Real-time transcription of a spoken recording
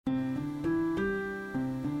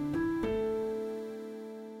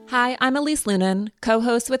Hi, I'm Elise Lunan,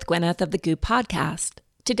 co-host with Gwyneth of the Goop podcast.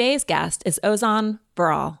 Today's guest is Ozan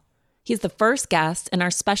Vural. He's the first guest in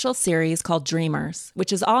our special series called Dreamers,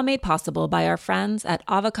 which is all made possible by our friends at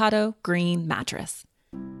Avocado Green Mattress.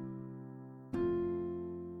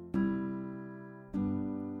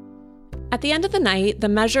 At the end of the night, the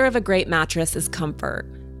measure of a great mattress is comfort.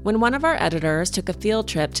 When one of our editors took a field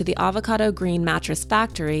trip to the Avocado Green Mattress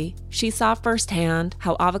factory, she saw firsthand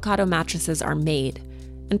how avocado mattresses are made.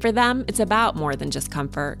 And for them, it's about more than just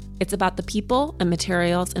comfort. It's about the people and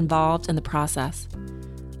materials involved in the process.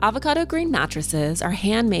 Avocado Green mattresses are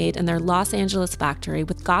handmade in their Los Angeles factory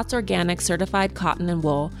with GOTS Organic certified cotton and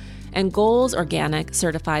wool and Goals Organic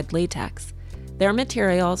certified latex. Their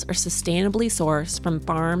materials are sustainably sourced from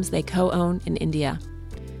farms they co-own in India.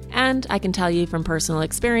 And I can tell you from personal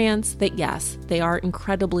experience that yes, they are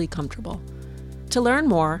incredibly comfortable. To learn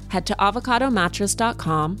more, head to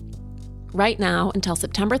avocadomattress.com. Right now, until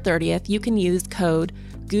September 30th, you can use code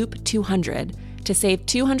GOOP200 to save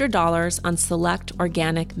 $200 on select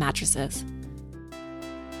organic mattresses.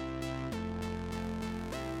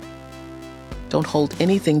 Don't hold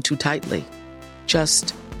anything too tightly.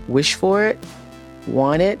 Just wish for it,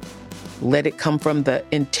 want it, let it come from the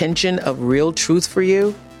intention of real truth for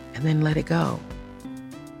you, and then let it go.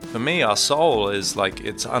 For me, our soul is like,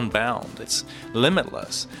 it's unbound, it's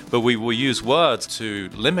limitless, but we will use words to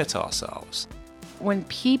limit ourselves. When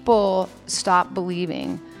people stop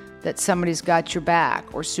believing that somebody's got your back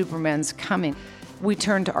or Superman's coming, we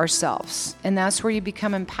turn to ourselves, and that's where you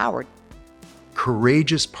become empowered.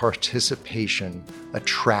 Courageous participation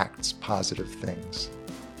attracts positive things.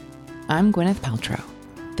 I'm Gwyneth Paltrow.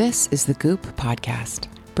 This is the Goop podcast,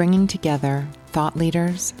 bringing together thought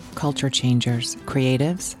leaders, culture changers,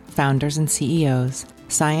 creatives, founders and CEOs,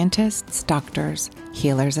 scientists, doctors,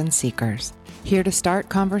 healers, and seekers, here to start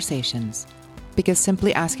conversations, because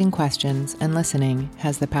simply asking questions and listening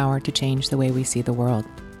has the power to change the way we see the world.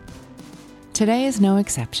 Today is no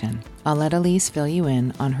exception. I'll let Elise fill you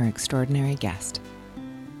in on her extraordinary guest.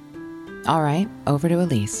 All right, over to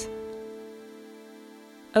Elise.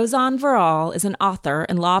 Ozan Vural is an author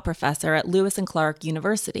and law professor at Lewis and Clark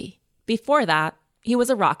University. Before that, he was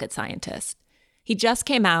a rocket scientist. He just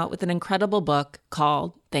came out with an incredible book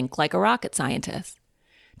called Think Like a Rocket Scientist.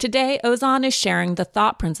 Today, Ozan is sharing the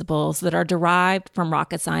thought principles that are derived from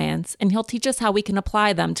rocket science, and he'll teach us how we can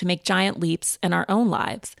apply them to make giant leaps in our own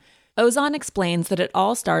lives. Ozan explains that it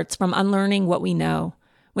all starts from unlearning what we know.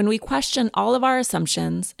 When we question all of our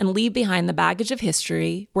assumptions and leave behind the baggage of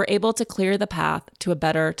history, we're able to clear the path to a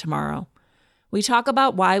better tomorrow. We talk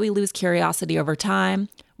about why we lose curiosity over time,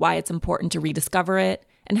 why it's important to rediscover it,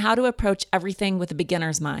 and how to approach everything with a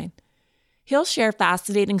beginner's mind. He'll share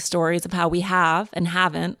fascinating stories of how we have and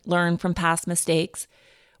haven't learned from past mistakes.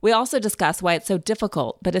 We also discuss why it's so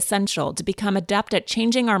difficult but essential to become adept at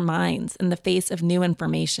changing our minds in the face of new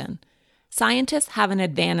information. Scientists have an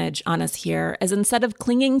advantage on us here, as instead of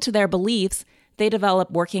clinging to their beliefs, they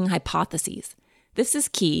develop working hypotheses. This is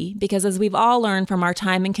key because, as we've all learned from our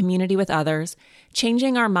time in community with others,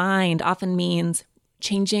 changing our mind often means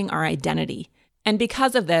changing our identity. And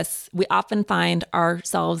because of this, we often find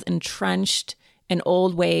ourselves entrenched in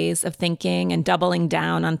old ways of thinking and doubling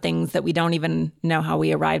down on things that we don't even know how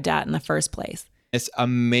we arrived at in the first place. It's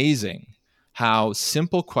amazing how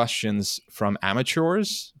simple questions from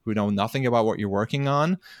amateurs who know nothing about what you're working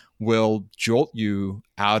on will jolt you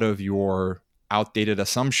out of your outdated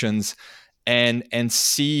assumptions and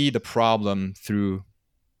see the problem through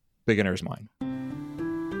beginner's mind.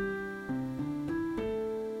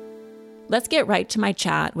 Let's get right to my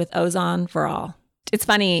chat with Ozan Vural. It's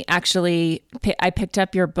funny, actually, I picked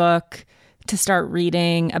up your book to start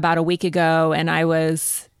reading about a week ago, and I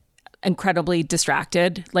was incredibly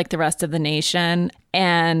distracted, like the rest of the nation.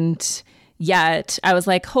 And yet I was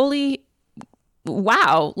like, holy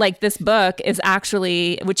wow, like this book is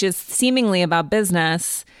actually, which is seemingly about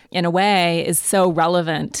business in a way, is so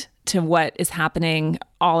relevant to what is happening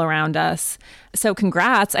all around us. So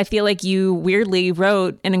congrats. I feel like you weirdly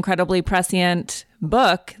wrote an incredibly prescient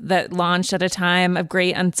book that launched at a time of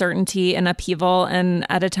great uncertainty and upheaval, and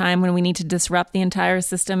at a time when we need to disrupt the entire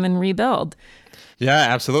system and rebuild. Yeah,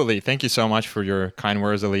 absolutely. Thank you so much for your kind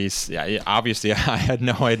words, Elise. Yeah, obviously, I had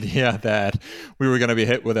no idea that we were going to be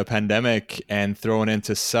hit with a pandemic and thrown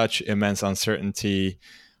into such immense uncertainty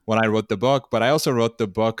when I wrote the book. But I also wrote the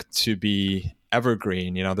book to be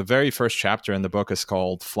evergreen. You know, the very first chapter in the book is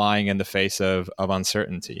called Flying in the Face of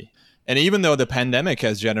Uncertainty. And even though the pandemic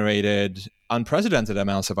has generated unprecedented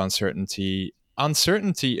amounts of uncertainty,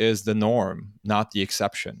 uncertainty is the norm, not the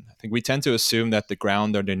exception. I think we tend to assume that the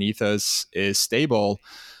ground underneath us is stable,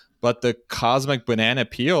 but the cosmic banana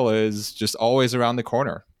peel is just always around the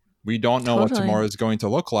corner. We don't know what tomorrow is going to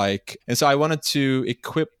look like. And so I wanted to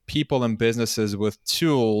equip people and businesses with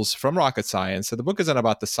tools from rocket science. So the book isn't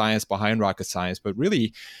about the science behind rocket science, but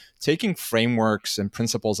really taking frameworks and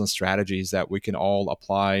principles and strategies that we can all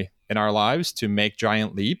apply in our lives to make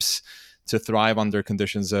giant leaps, to thrive under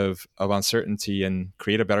conditions of uncertainty and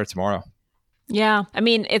create a better tomorrow. Yeah. I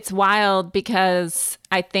mean, it's wild because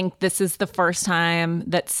I think this is the first time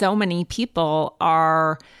that so many people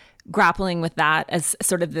are grappling with that as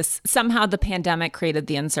sort of this, somehow the pandemic created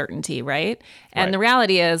the uncertainty, right? And the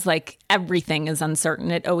reality is, like, everything is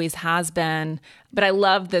uncertain. It always has been. But I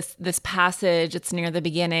love this passage. It's near the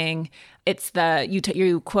beginning. It's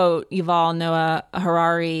you quote Yuval Noah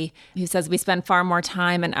Harari, who says, "We spend far more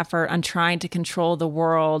time and effort on trying to control the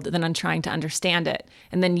world than on trying to understand it."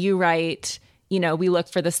 And then you write, we look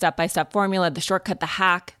for the step-by-step formula, the shortcut, the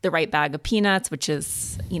hack, the right bag of peanuts, which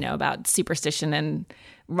is, about superstition and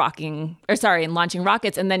launching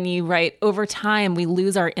rockets. And then you write, over time, we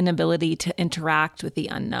lose our inability to interact with the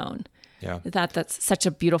unknown. Yeah. That's such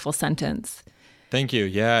a beautiful sentence. Thank you.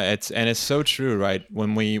 Yeah, it's so true, right?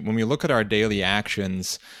 When we look at our daily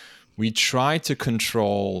actions, we try to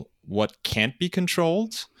control what can't be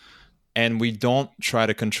controlled, and we don't try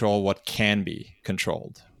to control what can be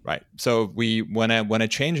controlled, right? So when a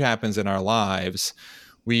change happens in our lives,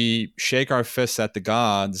 we shake our fists at the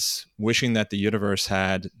gods, wishing that the universe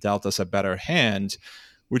had dealt us a better hand,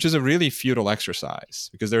 which is a really futile exercise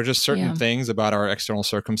because there are just certain things about our external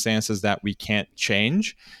circumstances that we can't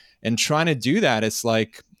change. And trying to do that, it's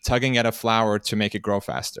like tugging at a flower to make it grow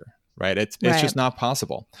faster, right? It's just not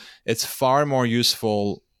possible. It's far more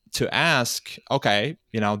useful to ask, okay,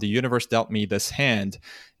 the universe dealt me this hand.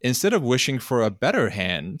 Instead of wishing for a better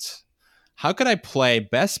hand, how could I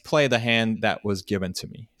best play the hand that was given to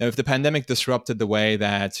me? Now, if the pandemic disrupted the way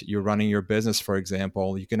that you're running your business, for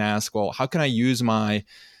example, you can ask, well, how can I use my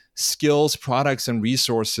skills, products, and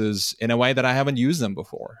resources in a way that I haven't used them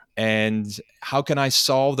before? And how can I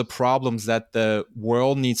solve the problems that the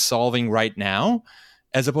world needs solving right now,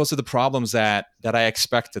 as opposed to the problems that I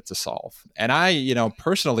expected to solve? And I,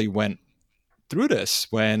 personally went through this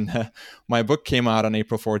when my book came out on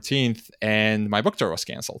April 14th and my book tour was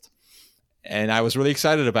canceled. And I was really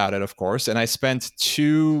excited about it, of course. And I spent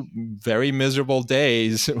 2 very miserable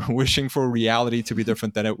days wishing for reality to be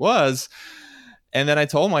different than it was. And then I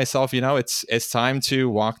told myself, it's time to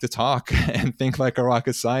walk the talk and think like a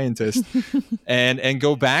rocket scientist and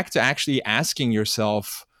go back to actually asking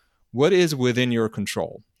yourself, what is within your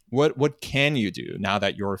control? What can you do now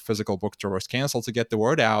that your physical book tour was canceled to get the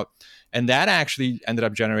word out? And that actually ended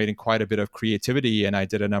up generating quite a bit of creativity. And I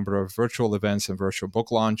did a number of virtual events and virtual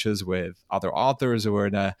book launches with other authors who were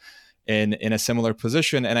in a similar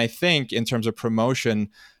position. And I think in terms of promotion,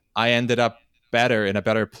 I ended up in a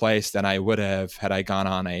better place than I would have had I gone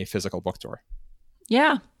on a physical book tour.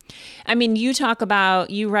 Yeah. I mean, you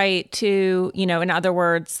write too, in other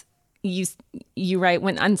words, you write,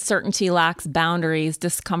 when uncertainty lacks boundaries,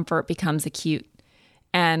 discomfort becomes acute.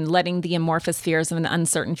 And letting the amorphous fears of an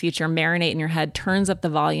uncertain future marinate in your head turns up the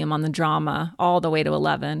volume on the drama all the way to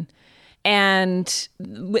 11. And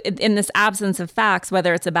in this absence of facts,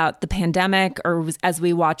 whether it's about the pandemic or as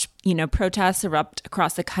we watch, protests erupt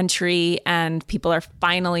across the country and people are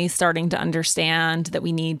finally starting to understand that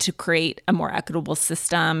we need to create a more equitable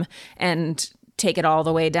system and take it all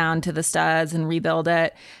the way down to the studs and rebuild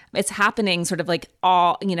it. It's happening sort of like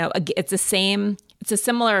it's a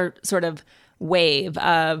similar sort of wave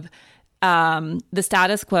of the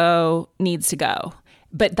status quo needs to go.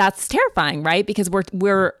 But that's terrifying, right? Because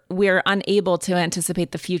we're unable to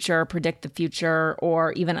anticipate the future, predict the future,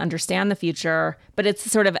 or even understand the future. But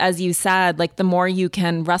it's sort of, as you said, like the more you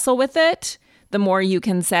can wrestle with it, the more you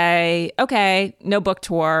can say, okay, no book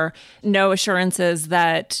tour, no assurances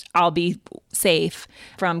that I'll be safe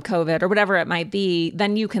from COVID or whatever it might be,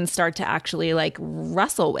 then you can start to actually like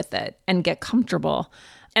wrestle with it and get comfortable.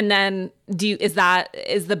 And then is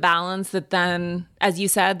the balance that then, as you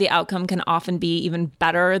said, the outcome can often be even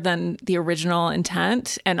better than the original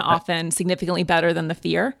intent and often significantly better than the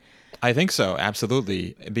fear? I think so,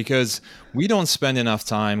 absolutely. Because we don't spend enough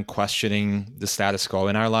time questioning the status quo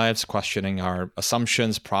in our lives, questioning our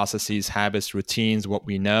assumptions, processes, habits, routines, what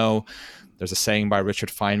we know. There's a saying by Richard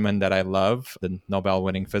Feynman that I love, the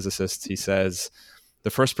Nobel-winning physicist. He says, the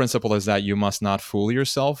first principle is that you must not fool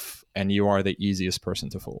yourself, and you are the easiest person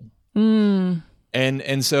to fool.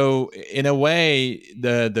 And so in a way,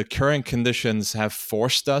 the current conditions have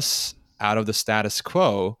forced us out of the status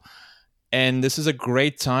quo. And this is a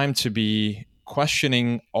great time to be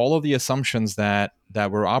questioning all of the assumptions that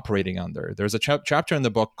that we're operating under. There's a chapter in the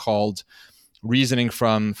book called Reasoning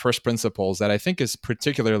from First Principles that I think is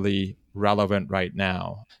particularly relevant right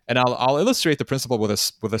now. And I'll illustrate the principle with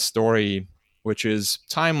a story which is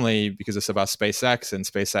timely because it's about SpaceX, and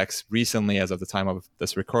SpaceX recently, as of the time of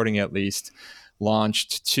this recording at least,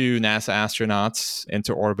 launched 2 NASA astronauts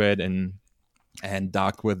into orbit and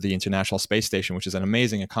docked with the International Space Station, which is an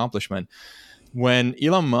amazing accomplishment. When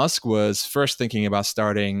Elon Musk was first thinking about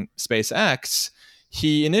starting SpaceX,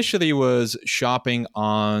 he initially was shopping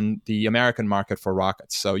on the American market for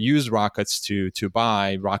rockets. So used rockets to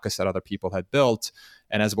buy rockets that other people had built.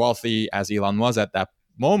 And as wealthy as Elon was at that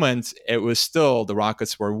moment, it was still, the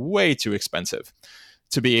rockets were way too expensive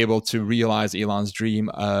to be able to realize Elon's dream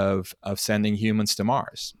of sending humans to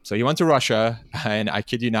Mars. So he went to Russia, and I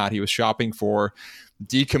kid you not, he was shopping for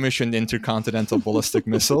decommissioned intercontinental ballistic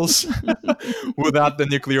missiles without the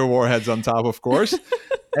nuclear warheads on top, of course.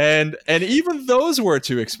 And even those were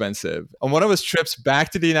too expensive. On one of his trips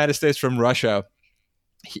back to the United States from Russia,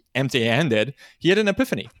 empty-handed, he had an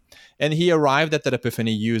epiphany. And he arrived at that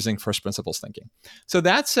epiphany using first principles thinking. So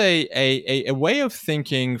that's a way of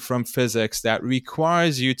thinking from physics that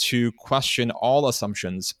requires you to question all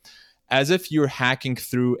assumptions as if you're hacking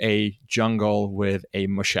through a jungle with a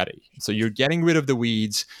machete. So you're getting rid of the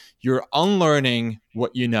weeds, you're unlearning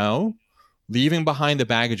what you know, leaving behind the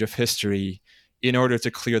baggage of history in order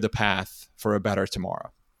to clear the path for a better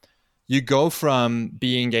tomorrow. You go from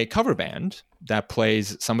being a cover band that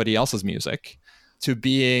plays somebody else's music to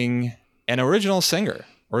being an original singer,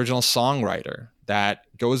 original songwriter that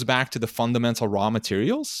goes back to the fundamental raw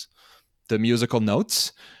materials, the musical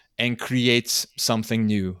notes, and creates something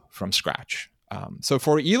new from scratch. So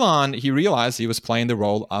for Elon, he realized he was playing the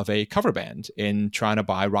role of a cover band in trying to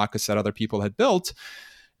buy rockets that other people had built.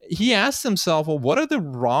 He asked himself, well, what are the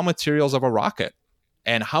raw materials of a rocket?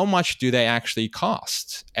 And how much do they actually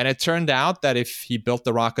cost? And it turned out that if he built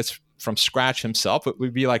the rockets from scratch himself, it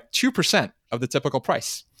would be like 2% of the typical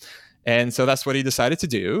price. And so that's what he decided to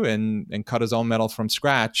do, and cut his own metal from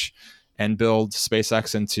scratch and build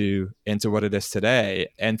SpaceX into what it is today.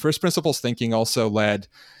 And first principles thinking also led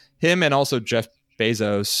him, and also Jeff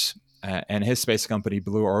Bezos and his space company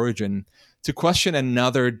Blue Origin, to question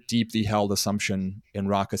another deeply held assumption in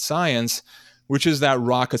rocket science, which is that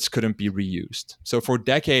rockets couldn't be reused. So for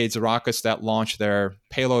decades, rockets that launched their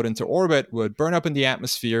payload into orbit would burn up in the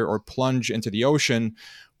atmosphere or plunge into the ocean,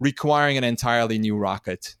 requiring an entirely new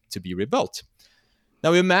rocket to be rebuilt.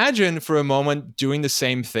 Now imagine for a moment doing the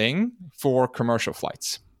same thing for commercial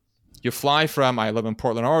flights. You fly from, I live in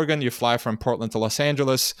Portland, Oregon, you fly from Portland to Los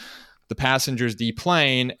Angeles, the passengers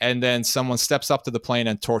deplane, and then someone steps up to the plane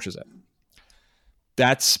and torches it.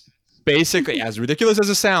 That's basically, as ridiculous as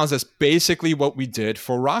it sounds, that's basically what we did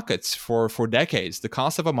for rockets for decades. The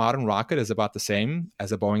cost of a modern rocket is about the same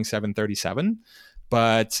as a Boeing 737,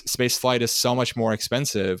 but space flight is so much more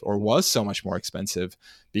expensive, or was so much more expensive,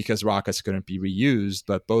 because rockets couldn't be reused.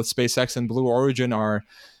 But both SpaceX and Blue Origin are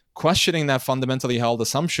questioning that fundamentally held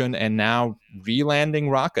assumption and now re-landing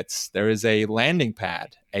rockets. There is a landing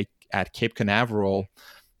pad at Cape Canaveral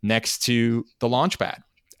next to the launch pad,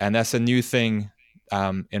 and that's a new thing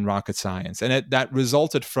in rocket science. And that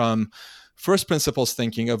resulted from first principles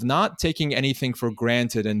thinking of not taking anything for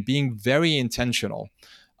granted and being very intentional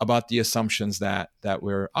about the assumptions that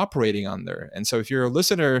we're operating under. And so if you're a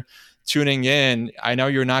listener tuning in, I know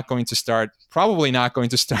you're probably not going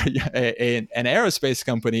to start an aerospace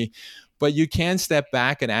company, but you can step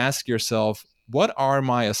back and ask yourself, what are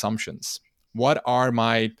my assumptions? What are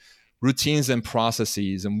my routines and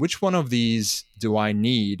processes? And which one of these do I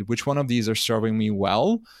need? Which one of these are serving me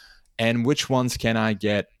well? And which ones can I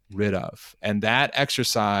get rid of? And that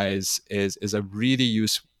exercise is a really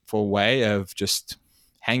useful way of just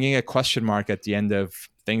hanging a question mark at the end of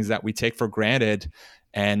things that we take for granted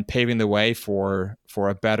and paving the way for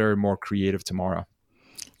a better, more creative tomorrow.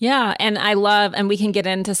 Yeah. And I love, and we can get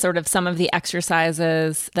into sort of some of the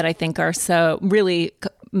exercises that I think are so really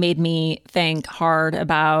made me think hard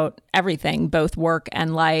about everything, both work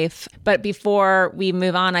and life. But before we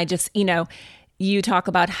move on, I just, you talk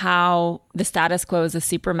about how the status quo is a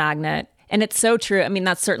super magnet. And it's so true. I mean,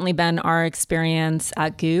 that's certainly been our experience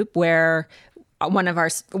at Goop, where one of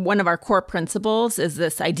our core principles is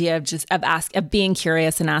this idea of being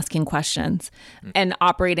curious and asking questions and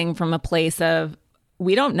operating from a place of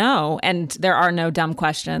we don't know, and there are no dumb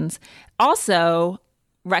questions. Also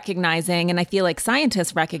recognizing, and I feel like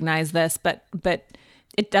scientists recognize this, but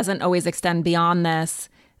it doesn't always extend beyond this,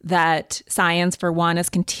 that science, for one, is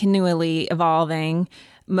continually evolving.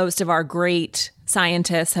 Most of our great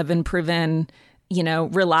scientists have been proven,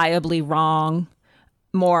 reliably wrong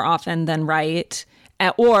more often than right.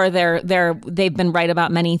 or they've been right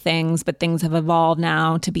about many things, but things have evolved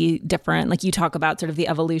now to be different. Like you talk about sort of the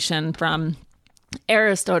evolution from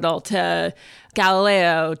Aristotle to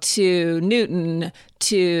Galileo to Newton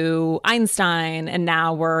to Einstein, and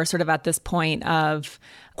now we're sort of at this point of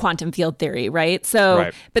quantum field theory, right? So,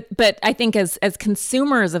 Right. but I think as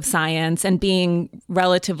consumers of science and being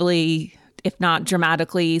relatively, if not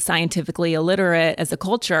dramatically scientifically illiterate as a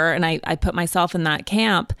culture, and I put myself in that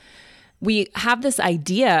camp, we have this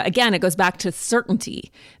idea, again, it goes back to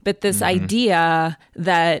certainty, but this idea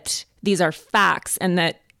that these are facts and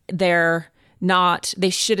that they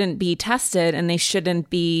shouldn't be tested and they shouldn't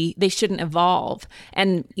evolve.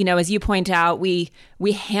 And, as you point out, we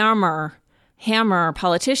hammer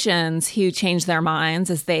politicians who change their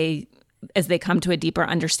minds as they come to a deeper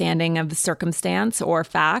understanding of the circumstance or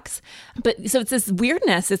facts. But so it's this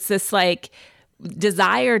weirdness. It's this like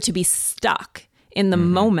desire to be stuck in the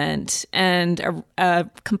moment and a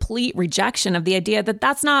complete rejection of the idea that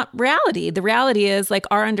that's not reality. The reality is like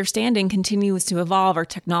our understanding continues to evolve, our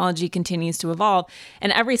technology continues to evolve.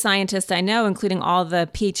 And every scientist I know, including all the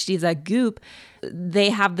PhDs at Goop, they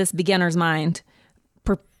have this beginner's mind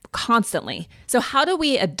constantly. So how do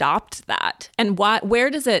we adopt that? And where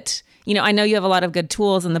does it, I know you have a lot of good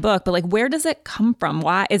tools in the book, but like, where does it come from?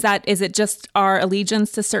 Why is it just our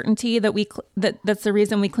allegiance to certainty that's the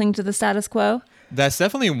reason we cling to the status quo? That's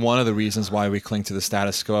definitely one of the reasons why we cling to the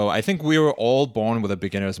status quo. I think we were all born with a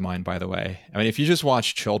beginner's mind, by the way. I mean, if you just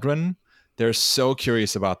watch children, they're so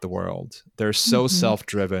curious about the world. They're so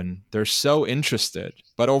self-driven. They're so interested.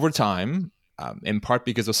 But over time, in part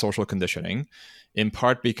because of social conditioning, in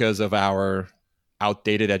part because of our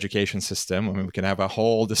outdated education system, I mean, we can have a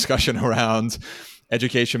whole discussion around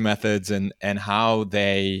education methods and how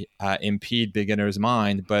they impede beginner's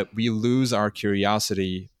mind, but we lose our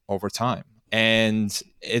curiosity over time. And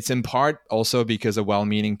it's in part also because of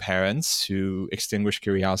well-meaning parents who extinguish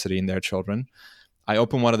curiosity in their children. I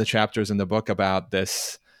open one of the chapters in the book about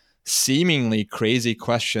this seemingly crazy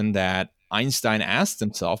question that Einstein asked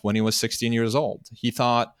himself when he was 16 years old. He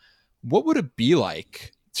thought, what would it be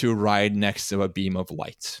like to ride next to a beam of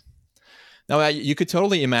light? Now, you could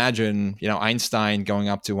totally imagine, Einstein going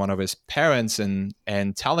up to one of his parents and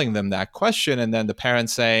telling them that question, and then the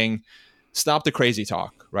parents saying, stop the crazy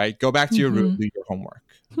talk, right? Go back to your room, do your homework.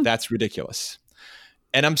 That's ridiculous.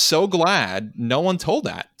 And I'm so glad no one told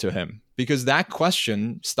that to him, because that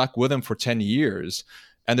question stuck with him for 10 years.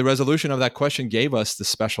 And the resolution of that question gave us the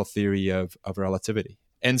special theory of relativity.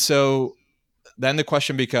 And so then the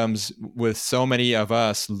question becomes, with so many of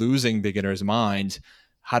us losing beginner's mind,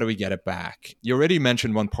 how do we get it back? You already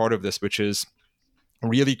mentioned one part of this, which is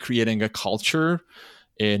really creating a culture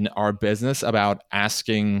in our business about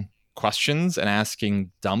asking questions and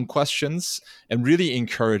asking dumb questions and really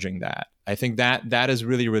encouraging that. I think that is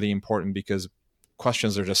really, really important, because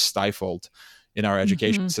questions are just stifled in our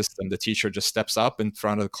education system. The teacher just steps up in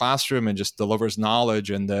front of the classroom and just delivers knowledge,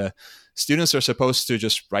 and the students are supposed to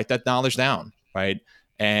just write that knowledge down, right?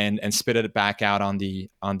 And spit it back out on the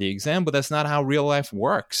exam. But that's not how real life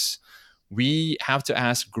works. We have to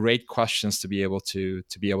ask great questions to be able to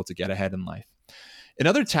get ahead in life.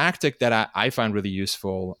 Another tactic that I find really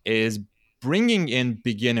useful is bringing in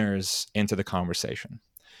beginners into the conversation.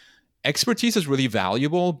 Expertise is really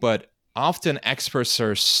valuable, but often experts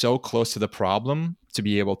are so close to the problem to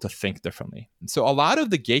be able to think differently. And so a lot of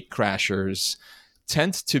the gate crashers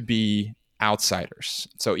tend to be outsiders.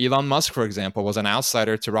 So Elon Musk, for example, was an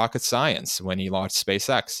outsider to rocket science when he launched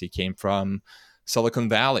SpaceX. He came from Silicon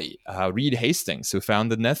Valley. Reed Hastings, who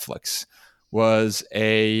founded Netflix, I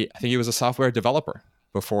think he was a software developer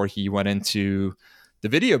before he went into the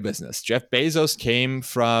video business. Jeff Bezos came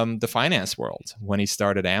from the finance world when he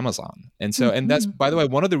started Amazon. And so, and that's, by the way,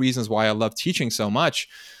 one of the reasons why I love teaching so much.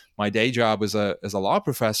 My day job as a law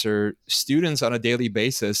professor, students on a daily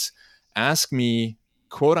basis ask me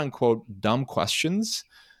quote unquote dumb questions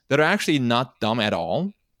that are actually not dumb at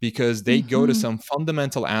all, because they go to some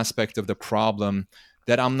fundamental aspect of the problem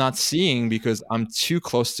that I'm not seeing because I'm too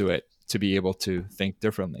close to it to be able to think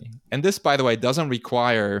differently. And this, by the way, doesn't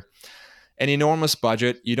require an enormous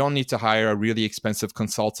budget. You don't need to hire a really expensive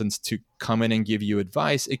consultant to come in and give you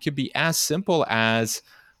advice. It could be as simple as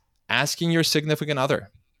asking your significant other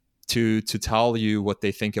to tell you what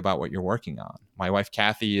they think about what you're working on. My wife,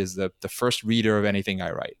 Kathy, is the first reader of anything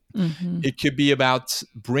I write. It could be about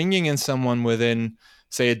bringing in someone within,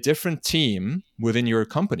 say, a different team within your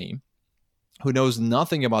company who knows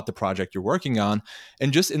nothing about the project you're working on,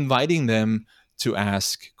 and just inviting them to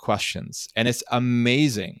ask questions. And it's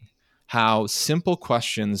amazing how simple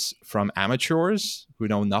questions from amateurs who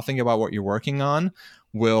know nothing about what you're working on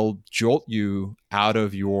will jolt you out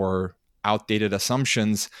of your outdated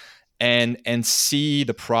assumptions and see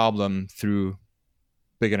the problem through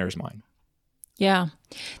beginner's mind. Yeah.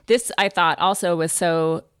 This, I thought, also was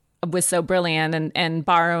so brilliant, and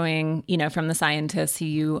borrowing, from the scientists who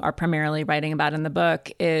you are primarily writing about in the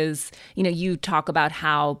book is, you talk about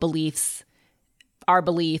how our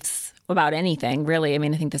beliefs about anything, really. I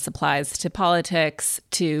mean, I think this applies to politics,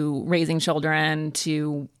 to raising children,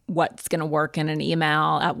 to what's going to work in an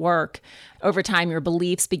email at work. Over time, your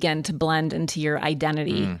beliefs begin to blend into your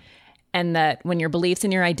identity. And that when your beliefs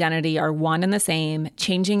and your identity are one and the same,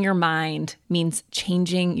 changing your mind means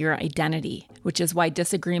changing your identity, which is why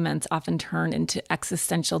disagreements often turn into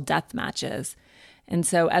existential death matches. And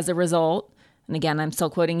so as a result, and again, I'm still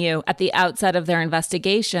quoting you, at the outset of their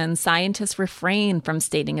investigation, scientists refrain from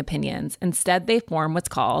stating opinions. Instead, they form what's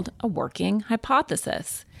called a working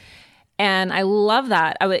hypothesis. And I love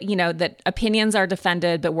that, that opinions are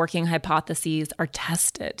defended, but working hypotheses are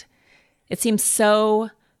tested. It seems so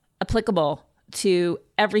applicable to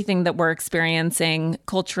everything that we're experiencing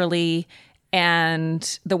culturally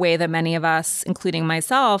and the way that many of us, including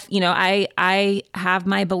myself, I have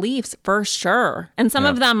my beliefs for sure. And some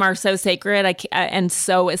of them are so sacred and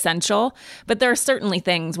so essential. But there are certainly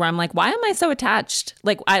things where I'm like, why am I so attached?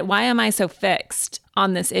 Like, why am I so fixed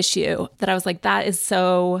on this issue? That I was like, that is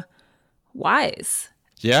so wise.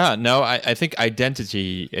 Yeah, no, I think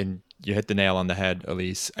identity, and you hit the nail on the head,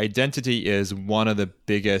 Elise. Identity is one of the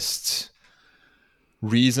biggest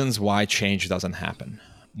reasons why change doesn't happen.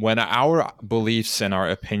 When our beliefs and our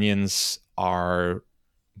opinions are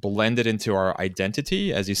blended into our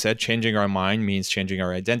identity, as you said, changing our mind means changing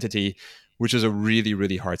our identity, which is a really,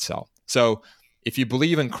 really hard sell. So if you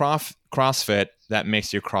believe in CrossFit, that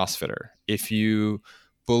makes you a CrossFitter. If you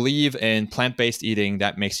believe in plant-based eating,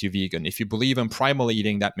 that makes you vegan. If you believe in primal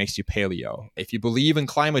eating, that makes you paleo. If you believe in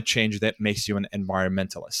climate change, that makes you an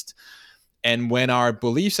environmentalist. And when our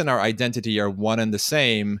beliefs and our identity are one and the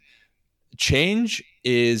same, change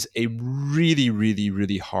is a really, really,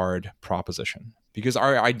 really hard proposition, because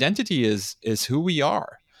our identity is who we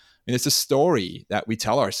are. And it's a story that we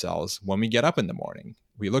tell ourselves when we get up in the morning.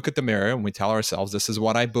 We look at the mirror and we tell ourselves, this is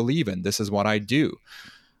what I believe in, this is what I do.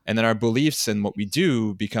 And then our beliefs and what we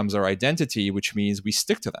do becomes our identity, which means we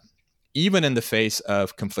stick to them, even in the face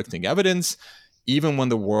of conflicting evidence, even when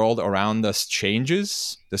the world around us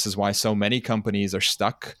changes. This is why so many companies are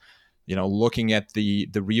stuck, looking at the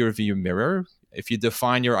rear view mirror. If you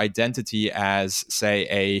define your identity as, say,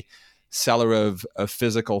 a seller of a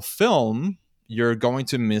physical film, you're going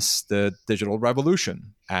to miss the digital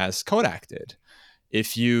revolution, as Kodak did.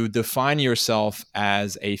 If you define yourself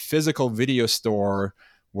as a physical video store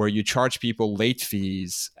where you charge people late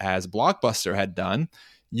fees, as Blockbuster had done,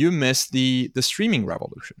 you miss the streaming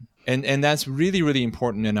revolution. And that's really, really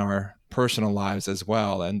important in our personal lives as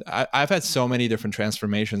well. And I've had so many different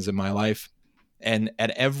transformations in my life. And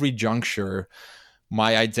at every juncture,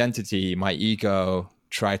 my identity, my ego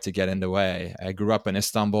tried to get in the way. I grew up in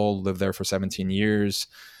Istanbul, lived there for 17 years,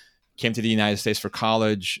 came to the United States for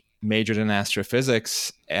college, majored in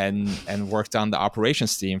astrophysics, and worked on the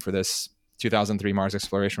operations team for this 2003 Mars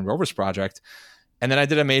Exploration Rovers project. And then I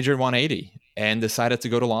did a major 180 and decided to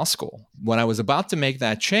go to law school. When I was about to make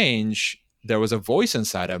that change, there was a voice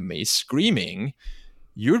inside of me screaming,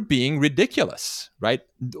 you're being ridiculous, right?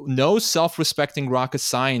 No self-respecting rocket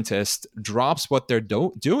scientist drops what they're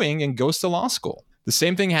doing and goes to law school. The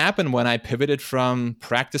same thing happened when I pivoted from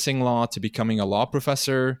practicing law to becoming a law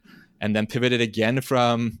professor, and then pivoted again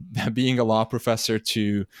from being a law professor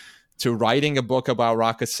to writing a book about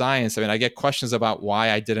rocket science. I mean, I get questions about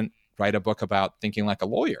why I didn't write a book about thinking like a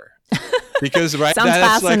lawyer. Because Sounds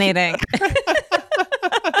fascinating.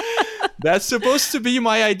 That's supposed to be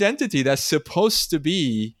my identity. That's supposed to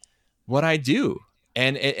be what I do.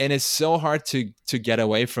 And it's so hard to get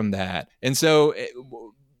away from that. And so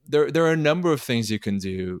there are a number of things you can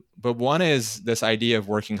do. But one is this idea of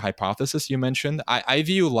working hypothesis you mentioned. I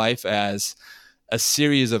view life as a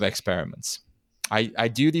series of experiments. I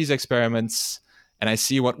do these experiments and I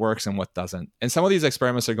see what works and what doesn't. And some of these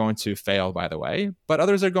experiments are going to fail, by the way, but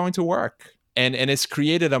others are going to work. And it's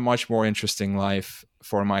created a much more interesting life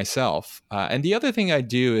for myself. And the other thing I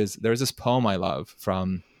do is there's this poem I love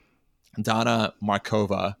from Dana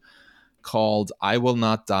Markova called I Will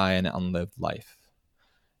Not Die an Unlived Life.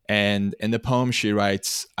 And in the poem she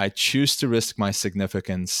writes, I choose to risk my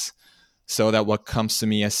significance so that what comes to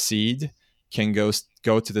me as seed can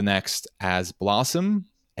go to the next as blossom,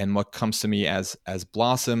 and what comes to me as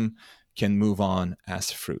blossom can move on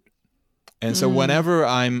as fruit. And so whenever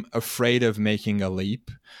I'm afraid of making a leap,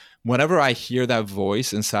 whenever I hear that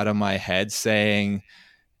voice inside of my head saying,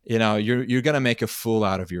 you know, you're going to make a fool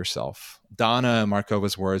out of yourself, Donna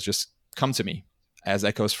Markova's words just come to me as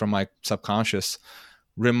echoes from my subconscious,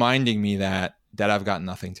 reminding me that I've got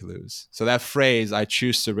nothing to lose. So that phrase, I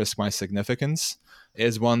choose to risk my significance,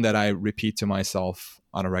 is one that I repeat to myself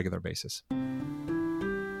on a regular basis.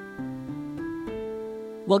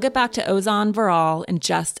 We'll get back to Ozan Varol in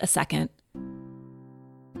just a second.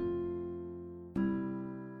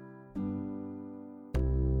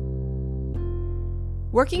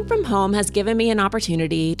 Working from home has given me an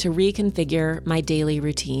opportunity to reconfigure my daily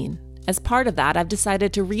routine. As part of that, I've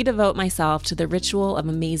decided to redevote myself to the ritual of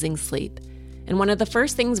amazing sleep. And one of the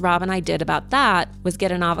first things Rob and I did about that was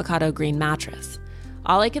get an avocado green mattress.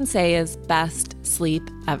 All I can say is best sleep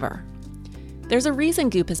ever. There's a reason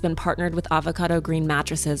Goop has been partnered with avocado green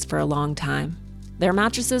mattresses for a long time. Their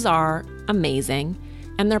mattresses are amazing,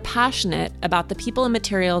 and they're passionate about the people and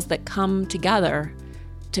materials that come together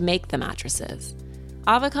to make the mattresses.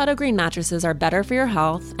 Avocado green mattresses are better for your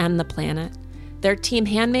health and the planet. Their team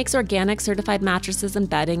hand makes organic certified mattresses and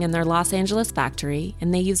bedding in their Los Angeles factory,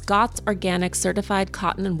 and they use GOTS organic certified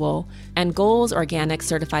cotton and wool and Goals organic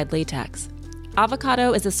certified latex.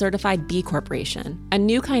 Avocado is a certified B Corporation, a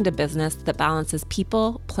new kind of business that balances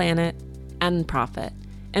people, planet, and profit,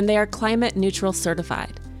 and they are climate neutral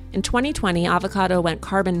certified. In 2020, Avocado went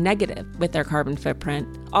carbon negative with their carbon footprint,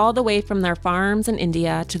 all the way from their farms in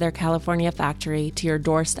India to their California factory to your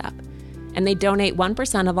doorstep. And they donate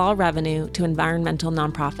 1% of all revenue to environmental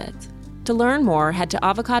nonprofits. To learn more, head to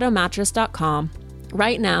avocadomattress.com.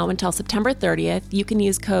 Right now, until September 30th, you can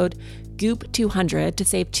use code GOOP200 to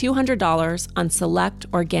save $200 on select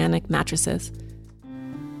organic mattresses.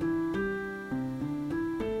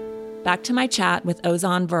 Back to my chat with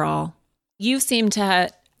Ozan Varol. You seem to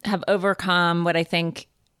have overcome what I think,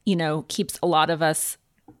 keeps a lot of us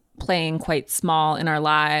playing quite small in our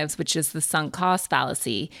lives, which is the sunk cost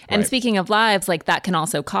fallacy. And speaking of lives, like that can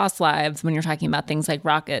also cost lives when you're talking about things like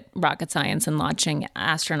rocket science and launching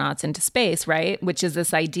astronauts into space, right? Which is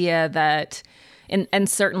this idea that, and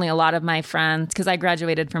certainly a lot of my friends, because I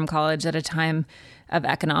graduated from college at a time of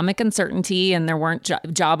economic uncertainty and there weren't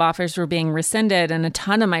job offers were being rescinded, and a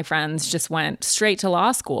ton of my friends just went straight to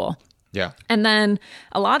law school. Yeah. And then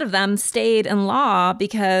a lot of them stayed in law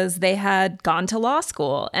because they had gone to law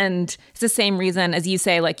school. And it's the same reason as you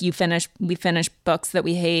say, like we finish books that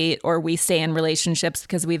we hate, or we stay in relationships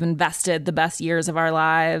because we've invested the best years of our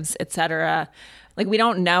lives, et cetera. Like we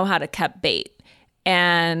don't know how to cut bait.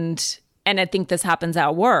 And I think this happens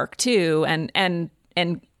at work too. And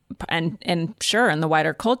sure, in the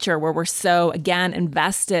wider culture where we're so, again,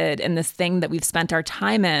 invested in this thing that we've spent our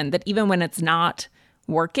time in, that even when it's not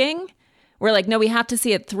working, we're like, no, we have to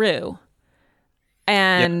see it through.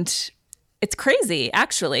 And It's crazy,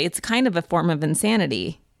 actually. It's kind of a form of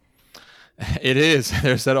insanity. It is.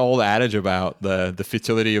 There's that old adage about the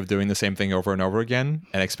futility of doing the same thing over and over again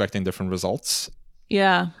and expecting different results.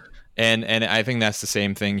 Yeah. And I think that's the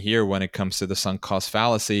same thing here when it comes to the sunk cost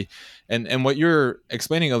fallacy. And what you're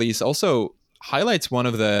explaining, Elise, also highlights one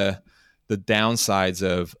of the downsides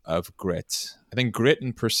of grit. I think grit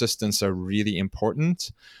and persistence are really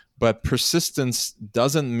important, but persistence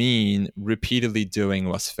doesn't mean repeatedly doing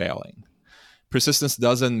what's failing. Persistence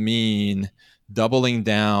doesn't mean doubling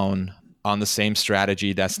down on the same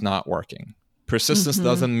strategy that's not working. Persistence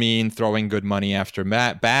doesn't mean throwing good money after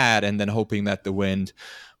bad and then hoping that the wind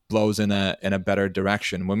blows in a better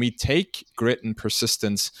direction. When we take grit and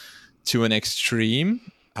persistence to an extreme,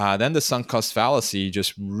 then the sunk cost fallacy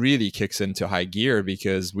just really kicks into high gear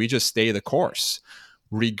because we just stay the course,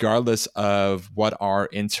 regardless of what our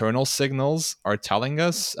internal signals are telling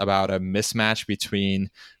us about a mismatch between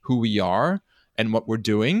who we are and what we're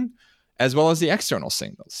doing, as well as the external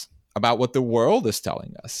signals about what the world is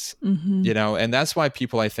telling us. And that's why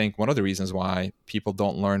people, I think one of the reasons why people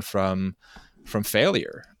don't learn from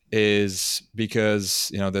failure is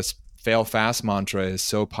because, this fail fast mantra is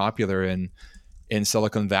so popular in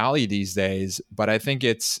Silicon Valley these days, but I think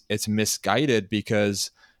it's misguided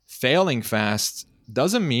because failing fast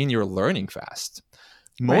doesn't mean you're learning fast.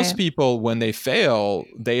 Most people, when they fail,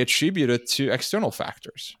 they attribute it to external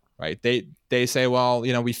factors, right? They say, well,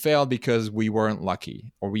 we failed because we weren't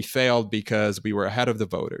lucky, or we failed because we were ahead of the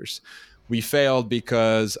voters. We failed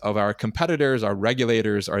because of our competitors, our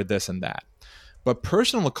regulators, or this and that. But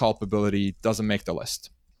personal culpability doesn't make the list.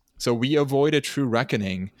 So we avoid a true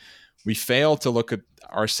reckoning. We fail to look at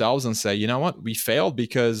ourselves and say, you know what? We failed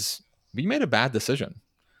because we made a bad decision.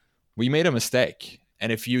 We made a mistake.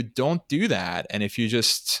 And if you don't do that, and if you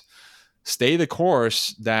just stay the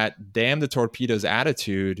course, that damn the torpedoes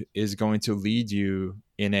attitude is going to lead you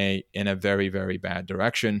in a very, very bad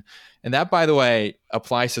direction. And that, by the way,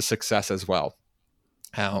 applies to success as well.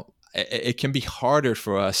 How it can be harder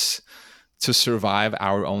for us to survive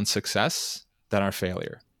our own success than our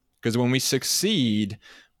failure. Because when we succeed,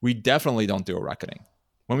 we definitely don't do a reckoning.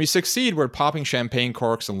 When we succeed, we're popping champagne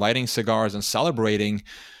corks and lighting cigars and celebrating,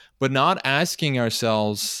 but not asking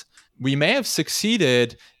ourselves, we may have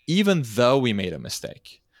succeeded even though we made a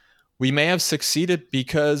mistake. We may have succeeded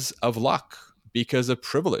because of luck, because of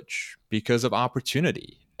privilege, because of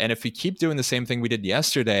opportunity. And if we keep doing the same thing we did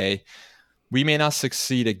yesterday, we may not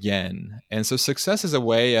succeed again. And so success is a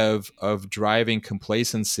way of driving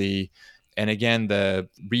complacency. And again, the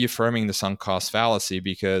reaffirming the sunk cost fallacy,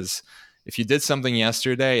 because if you did something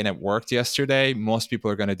yesterday and it worked yesterday, most people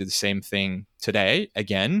are going to do the same thing today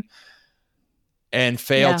again and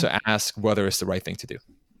fail to ask whether it's the right thing to do.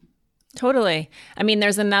 Totally. I mean,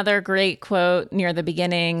 there's another great quote near the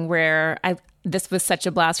beginning where this was such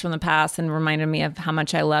a blast from the past and reminded me of how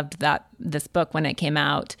much I loved this book when it came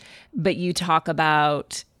out. But you talk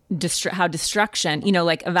about how destruction,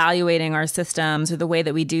 like evaluating our systems or the way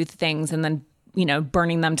that we do things and then,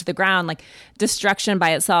 burning them to the ground. Like destruction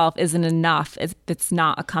by itself isn't enough if it's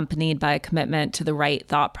not accompanied by a commitment to the right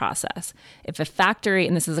thought process. If a factory,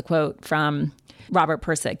 and this is a quote from Robert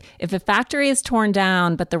Pirsig, if a factory is torn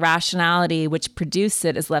down, but the rationality which produced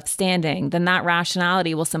it is left standing, then that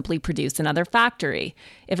rationality will simply produce another factory.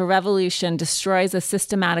 If a revolution destroys a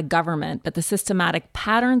systematic government, but the systematic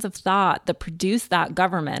patterns of thought that produce that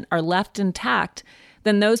government are left intact,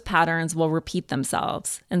 then those patterns will repeat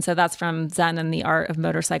themselves. And so that's from Zen and the Art of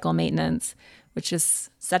Motorcycle Maintenance, which is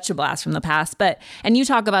such a blast from the past. And you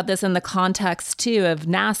talk about this in the context too of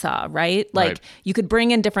NASA, right? Like you could bring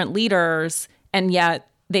in different leaders and yet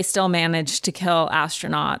they still manage to kill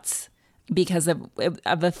astronauts because of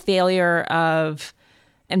a failure of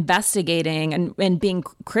investigating and being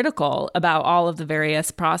critical about all of the various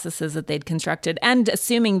processes that they'd constructed and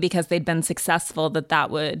assuming because they'd been successful that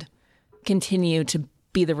would continue to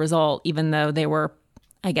be the result, even though they were,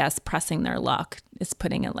 I guess, pressing their luck, is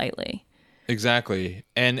putting it lightly. Exactly.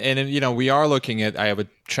 And we are looking at, I have a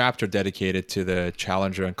chapter dedicated to the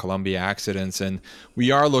Challenger and Columbia accidents, and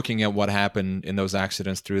we are looking at what happened in those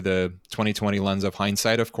accidents through the 2020 lens of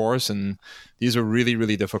hindsight, of course. And these are really,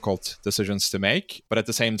 really difficult decisions to make. But at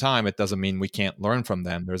the same time, it doesn't mean we can't learn from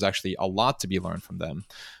them. There's actually a lot to be learned from them,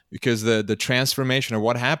 because the transformation of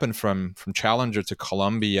what happened from Challenger to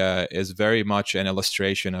Columbia is very much an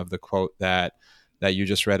illustration of the quote that you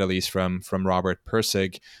just read, Elise, from Robert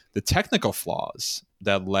Pirsig. The technical flaws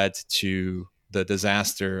that led to the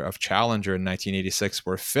disaster of Challenger in 1986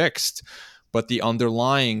 were fixed, but the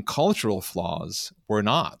underlying cultural flaws were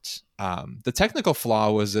not. The technical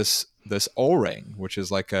flaw was this O-ring, which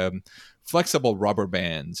is like a flexible rubber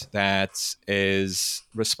band that is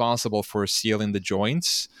responsible for sealing the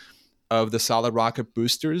joints of the solid rocket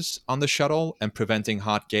boosters on the shuttle and preventing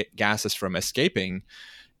hot gases from escaping.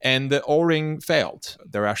 And the O-ring failed.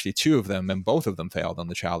 There are actually two of them, and both of them failed on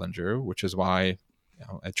the Challenger, which is why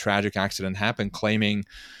a tragic accident happened, claiming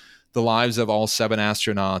the lives of all 7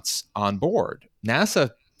 astronauts on board.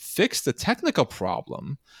 NASA fixed the technical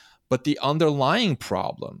problem, but the underlying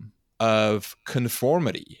problem of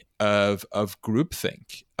conformity, of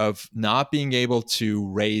groupthink, of not being able to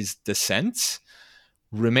raise dissent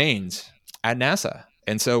remained at NASA.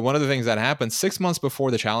 And so one of the things that happened 6 months before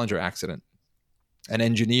the Challenger accident, an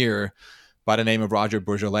engineer by the name of Roger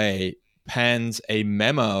Bourgelat penned a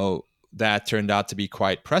memo that turned out to be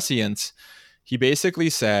quite prescient. He basically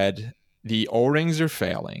said, the O-rings are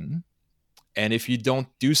failing, and if you don't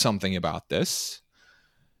do something about this,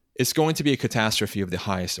 it's going to be a catastrophe of the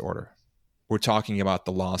highest order. We're talking about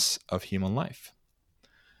the loss of human life.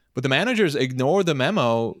 But the managers ignored the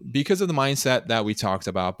memo because of the mindset that we talked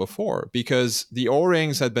about before, because the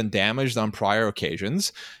O-rings had been damaged on prior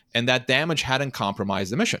occasions, and that damage hadn't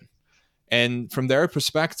compromised the mission. And from their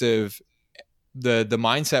perspective, the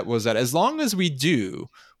mindset was that as long as we do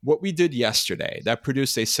what we did yesterday, that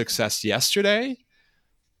produced a success yesterday,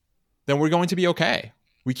 then we're going to be okay.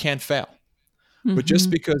 We can't fail. Mm-hmm. But just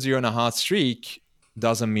because you're on a hot streak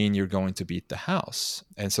doesn't mean you're going to beat the house.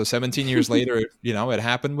 And so 17 years later, it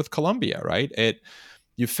happened with Columbia, right?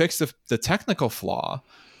 You fixed the technical flaw,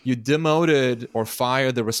 you demoted or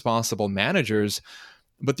fired the responsible managers,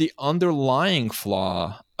 but the underlying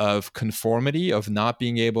flaw of conformity, of not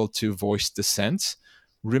being able to voice dissent,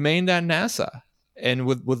 remained at NASA. And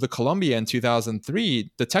with the Columbia in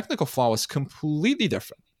 2003, the technical flaw was completely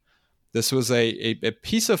different. This was a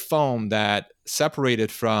piece of foam that separated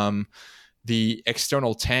from the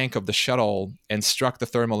external tank of the shuttle and struck the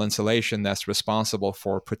thermal insulation that's responsible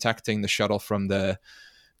for protecting the shuttle from the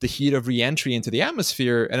the heat of re-entry into the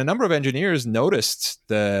atmosphere. And a number of engineers noticed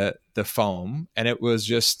the foam, and it was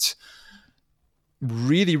just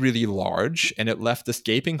really, really large, and it left this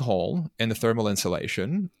gaping hole in the thermal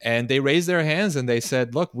insulation. And they raised their hands and they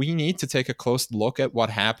said, look, we need to take a close look at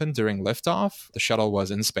what happened during liftoff. The shuttle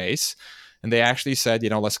was in space. And they actually said,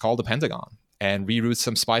 let's call the Pentagon and reroute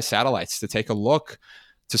some spy satellites to take a look,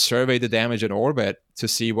 to survey the damage in orbit, to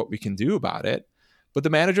see what we can do about it. But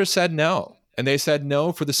the manager said no. And they said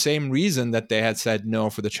no for the same reason that they had said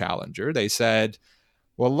no for the Challenger. They said,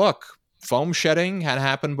 well, look, foam shedding had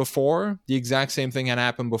happened before. The exact same thing had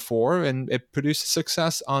happened before, and it produced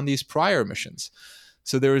success on these prior missions.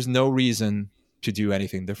 So there is no reason to do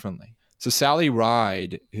anything differently. So Sally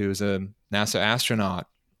Ride, who's a NASA astronaut,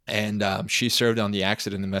 and she served on the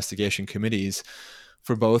accident investigation committees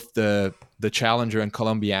for both the Challenger and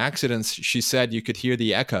Columbia accidents. She said you could hear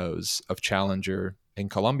the echoes of Challenger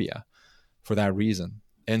and Columbia for that reason.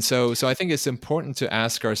 And so I think it's important to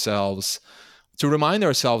ask ourselves, to remind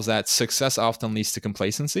ourselves that success often leads to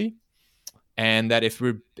complacency, and that if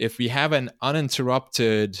we have an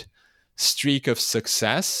uninterrupted streak of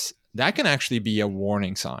success, that can actually be a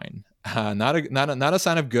warning sign, not a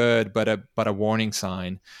sign of good, but a warning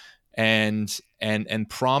sign, and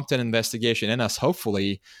prompt an investigation in us,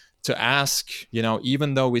 hopefully, to ask,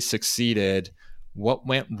 even though we succeeded, what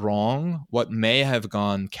went wrong, what may have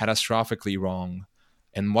gone catastrophically wrong,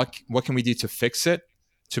 and what can we do to fix it,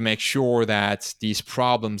 to make sure that these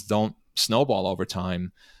problems don't snowball over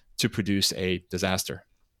time to produce a disaster.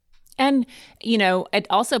 And, it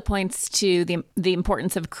also points to the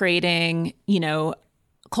importance of creating,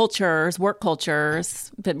 cultures, work cultures,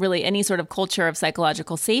 but really any sort of culture of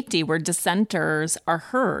psychological safety where dissenters are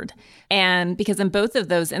heard. And because in both of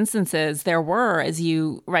those instances, there were, as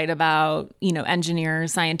you write about,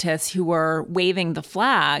 engineers, scientists who were waving the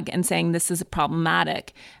flag and saying this is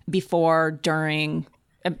problematic before, during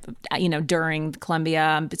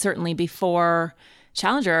Columbia, but certainly before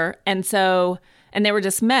Challenger. And they were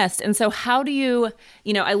dismissed. And so how do you,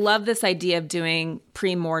 I love this idea of doing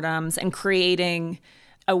pre-mortems and creating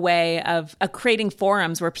a way of creating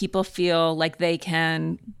forums where people feel like they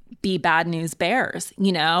can be bad news bears,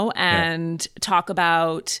 and talk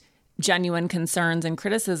about genuine concerns and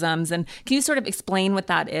criticisms. And can you sort of explain what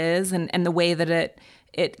that is and the way that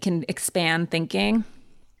it can expand thinking?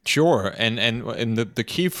 Sure. And the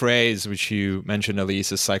key phrase which you mentioned,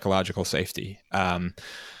 Elise, is psychological safety. And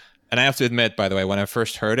I have to admit, by the way, when I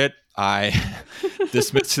first heard it, I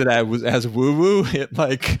dismissed it as woo-woo. It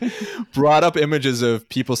brought up images of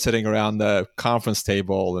people sitting around the conference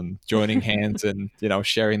table and joining hands and,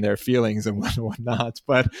 sharing their feelings and whatnot.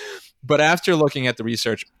 But after looking at the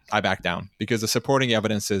research, I backed down because the supporting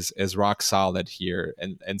evidence is rock solid here,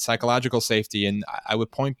 and psychological safety. And I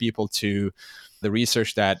would point people to the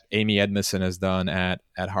research that Amy Edmondson has done at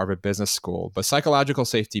Harvard Business School. But psychological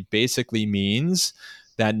safety basically means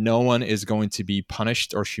that no one is going to be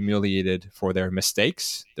punished or humiliated for their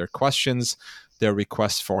mistakes, their questions, their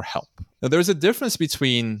requests for help. Now, there's a difference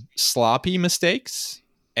between sloppy mistakes,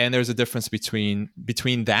 and there's a difference between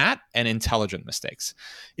that and intelligent mistakes.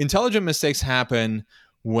 Intelligent mistakes happen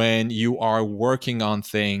when you are working on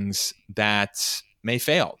things that may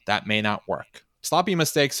fail, that may not work. Sloppy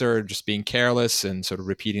mistakes are just being careless and sort of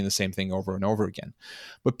repeating the same thing over and over again.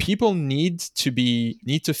 But people need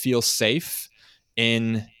to feel safe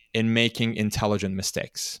in making intelligent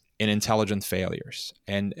mistakes, in intelligent failures.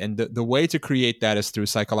 And the way to create that is through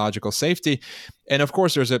psychological safety. And of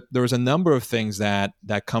course, there's a number of things that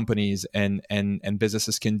companies and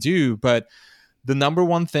businesses can do. But the number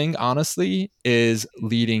one thing, honestly, is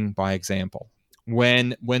leading by example.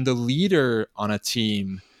 When the leader on a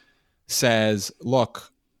team says,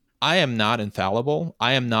 look, I am not infallible.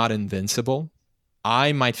 I am not invincible.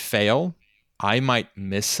 I might fail. I might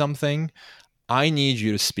miss something. I need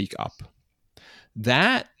you to speak up.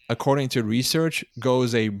 That, according to research,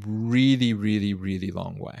 goes a really, really, really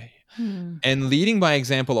long way. And leading by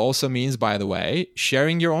example also means, by the way,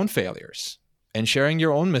 sharing your own failures and sharing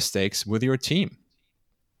your own mistakes with your team.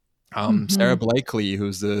 Sarah Blakely,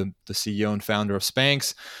 who's the CEO and founder of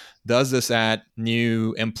Spanx, does this at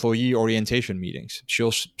new employee orientation meetings.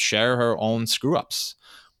 She'll share her own screw-ups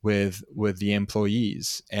with the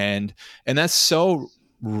employees. And that's so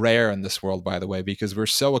rare in this world, by the way, because we're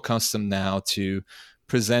so accustomed now to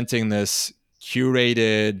presenting this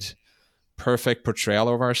curated, perfect portrayal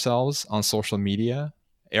of ourselves on social media,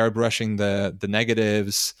 airbrushing the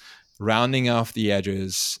negatives, rounding off the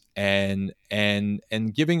edges, and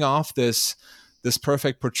giving off this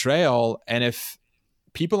perfect portrayal. And if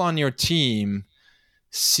people on your team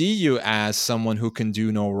see you as someone who can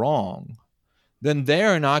do no wrong, then they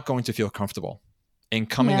are not going to feel comfortable in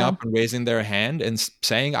coming up and raising their hand and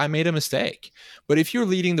saying, I made a mistake. But if you're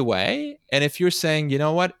leading the way, and if you're saying, you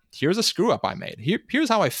know what, here's a screw up I made. Here's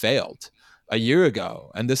how I failed a year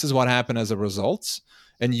ago, and this is what happened as a result,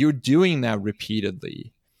 and you're doing that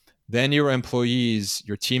repeatedly, then your employees,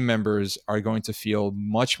 your team members are going to feel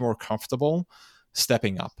much more comfortable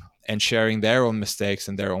stepping up and sharing their own mistakes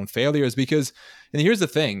and their own failures. Because, and here's the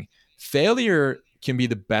thing, failure can be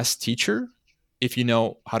the best teacher if you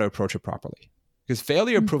know how to approach it properly. Because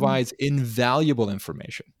failure provides invaluable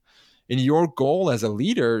information. And your goal as a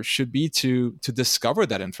leader should be to discover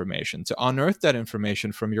that information, to unearth that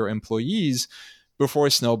information from your employees before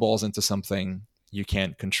it snowballs into something you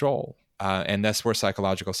can't control. And that's where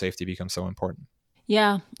psychological safety becomes so important.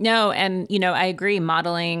 Yeah, no. And, I agree,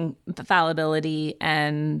 modeling fallibility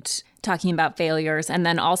and talking about failures, and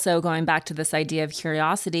then also going back to this idea of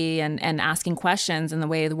curiosity and asking questions in the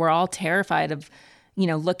way that we're all terrified of,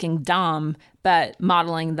 looking dumb, but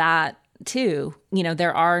modeling that too.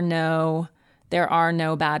 There are no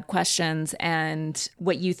bad questions, and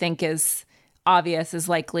what you think is obvious is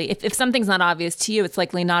likely, if something's not obvious to you, it's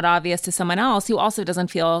likely not obvious to someone else who also doesn't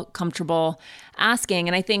feel comfortable asking.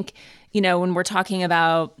 And I think, when we're talking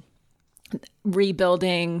about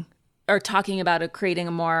rebuilding or talking about creating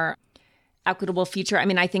a more equitable future,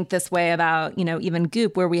 I think this way about, even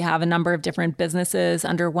Goop, where we have a number of different businesses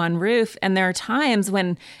under one roof. And there are times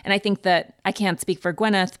when, and I think that I can't speak for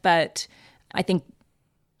Gwyneth, but I think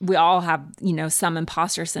we all have, some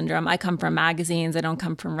imposter syndrome. I come from magazines. I don't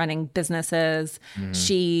come from running businesses.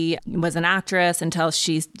 She was an actress until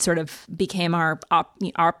she sort of became our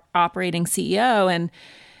operating CEO. And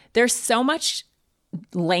there's so much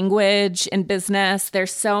language in business.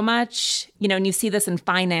 There's so much, and you see this in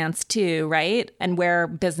finance too, right? And where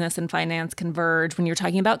business and finance converge when you're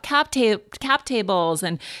talking about cap tables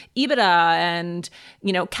and EBITDA and,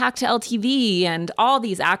 CAC to LTV and all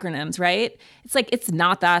these acronyms, right? It's like, it's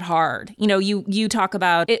not that hard. You talk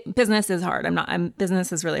about it, business is hard.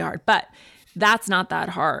 Business is really hard, but that's not that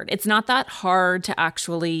hard. It's not that hard to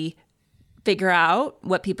actually figure out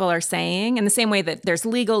what people are saying, in the same way that there's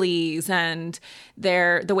legalese and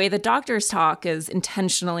the way that doctors talk is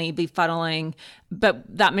intentionally befuddling. But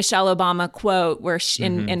that Michelle Obama quote where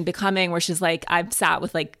in Becoming, where she's like, I've sat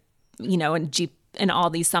with in all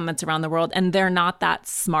these summits around the world, and they're not that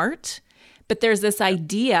smart. But there's this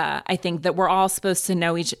idea, I think, that we're all supposed to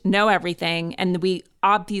know everything, and we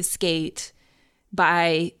obfuscate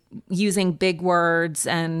by using big words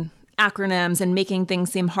and acronyms and making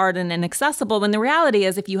things seem hard and inaccessible, when the reality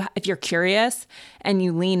is if you're curious and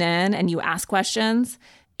you lean in and you ask questions,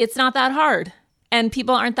 it's not that hard, and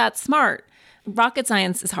people aren't that smart. Rocket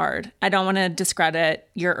science is hard. I don't want to discredit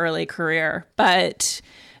your early career, but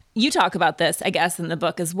you talk about this, I guess, in the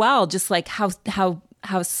book as well, just like how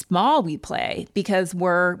small we play because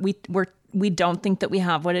we don't think that we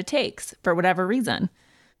have what it takes for whatever reason.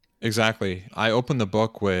 Exactly. I opened the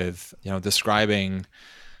book with, describing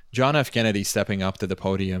John F. Kennedy stepping up to the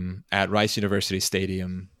podium at Rice University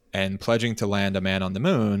Stadium and pledging to land a man on the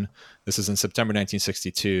moon. This is in September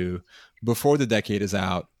 1962, before the decade is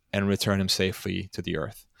out, and return him safely to the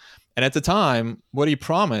Earth. And at the time, what he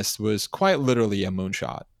promised was quite literally a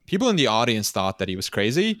moonshot. People in the audience thought that he was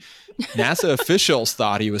crazy. NASA officials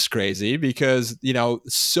thought he was crazy because,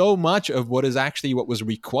 so much of what was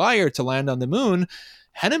required to land on the moon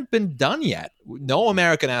hadn't been done yet. No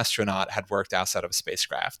American astronaut had worked outside of a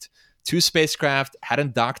spacecraft. 2 spacecraft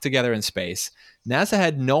hadn't docked together in space. NASA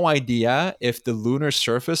had no idea if the lunar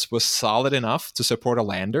surface was solid enough to support a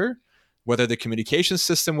lander, whether the communication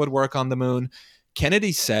system would work on the moon.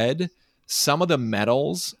 Kennedy said some of the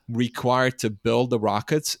metals required to build the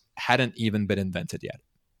rockets hadn't even been invented yet.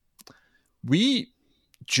 We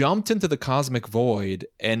jumped into the cosmic void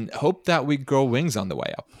and hoped that we'd grow wings on the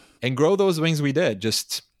way up. And grow those wings we did.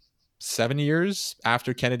 Just 7 years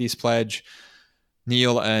after Kennedy's pledge,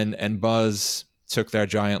 Neil and Buzz took their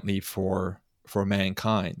giant leap for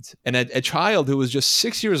mankind. And a child who was just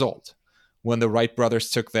 6 years old when the Wright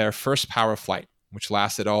brothers took their first power flight, which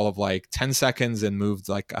lasted all of 10 seconds and moved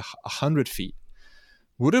 100 feet,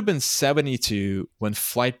 would have been 72 when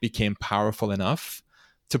flight became powerful enough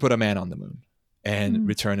to put a man on the moon and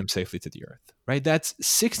return him safely to the Earth, right? That's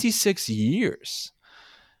 66 years.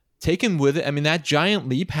 Taken with it, that giant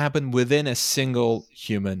leap happened within a single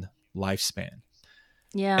human lifespan.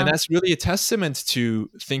 Yeah. And that's really a testament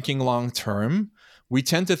to thinking long term. We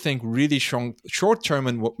tend to think really short term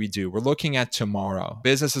in what we do. We're looking at tomorrow.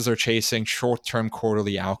 Businesses are chasing short term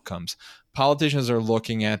quarterly outcomes. Politicians are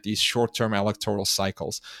looking at these short term electoral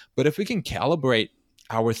cycles. But if we can calibrate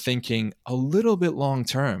our thinking a little bit long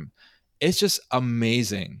term it's just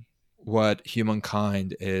amazing what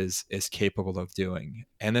humankind is capable of doing.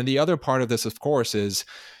 And then the other part of this, of course, is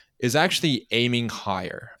actually aiming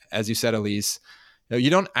higher. As you said, Elise, you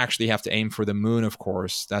don't actually have to aim for the moon, of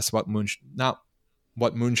course. That's what not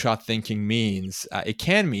what moonshot thinking means. It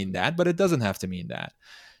can mean that, but it doesn't have to mean that.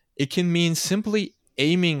 It can mean simply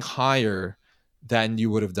aiming higher than you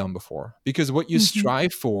would have done before, because what you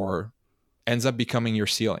strive for ends up becoming your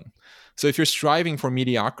ceiling. So if you're striving for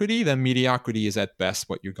mediocrity, then mediocrity is at best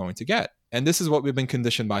what you're going to get. And this is what we've been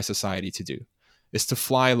conditioned by society to do, is to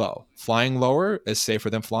fly low. Flying lower is safer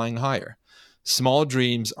than flying higher. Small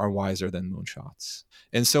dreams are wiser than moonshots.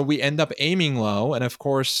 And so we end up aiming low. And of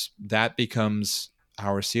course, that becomes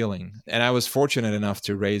our ceiling. And I was fortunate enough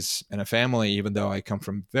to raise in a family, even though I come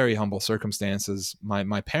from very humble circumstances.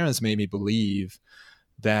 My parents made me believe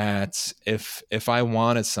that if I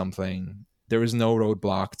wanted something, there was no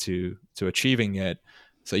roadblock to achieving it.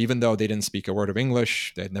 So even though they didn't speak a word of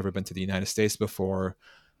English, they had never been to the United States before,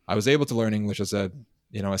 I was able to learn English as a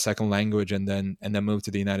second language, and then move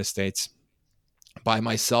to the United States by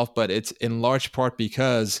myself. But it's in large part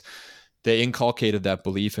because they inculcated that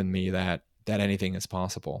belief in me that anything is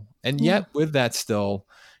possible. And yet with that still,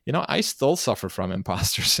 I still suffer from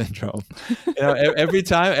imposter syndrome. Every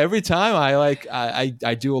time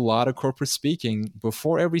I do a lot of corporate speaking,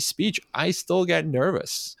 before every speech, I still get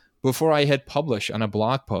nervous. Before I hit publish on a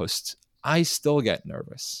blog post, I still get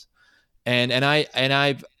nervous. And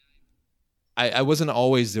I wasn't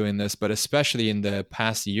always doing this, but especially in the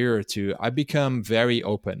past year or two, I've become very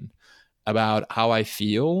open about how I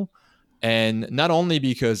feel. And not only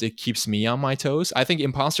because it keeps me on my toes. I think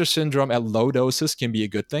imposter syndrome at low doses can be a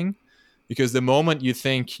good thing, because the moment you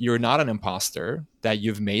think you're not an imposter, that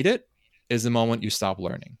you've made it, is the moment you stop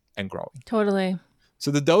learning and growing. Totally.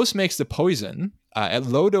 So the dose makes the poison. At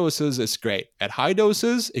low doses, it's great. At high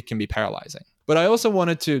doses, it can be paralyzing. But I also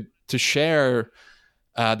wanted to share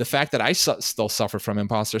the fact that I still suffer from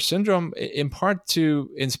imposter syndrome, in part to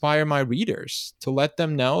inspire my readers, to let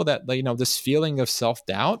them know that this feeling of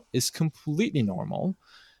self-doubt is completely normal.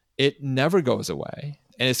 It never goes away,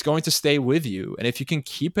 and it's going to stay with you. And if you can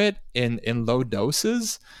keep it in low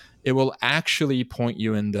doses, it will actually point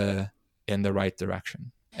you in the right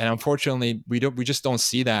direction. And unfortunately, we just don't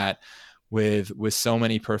see that with so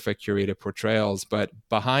many perfect curated portrayals. But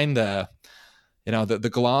behind the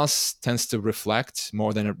gloss tends to reflect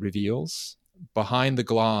more than it reveals. Behind the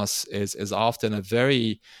gloss is often a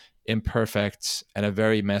very imperfect and a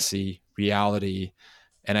very messy reality.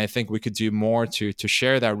 And I think we could do more to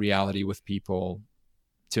share that reality with people,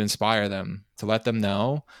 to inspire them, to let them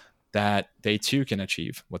know that they too can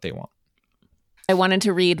achieve what they want. I wanted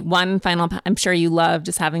to read one final, I'm sure you love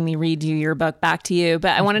just having me read your book back to you,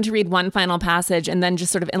 but I wanted to read one final passage, and then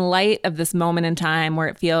just sort of in light of this moment in time where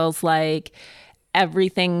it feels like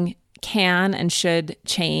everything can and should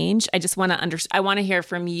change. I just want to I want to hear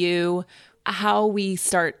from you how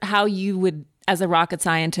you would, as a rocket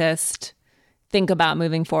scientist, think about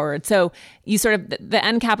moving forward. So you sort of, the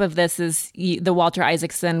end cap of this is the Walter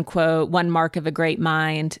Isaacson quote, "One mark of a great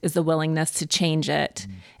mind is the willingness to change it."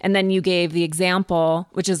 And then you gave the example,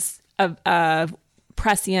 which is a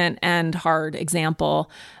prescient and hard example.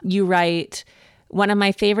 You write, "One of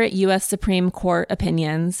my favorite U.S. Supreme Court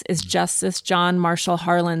opinions is Justice John Marshall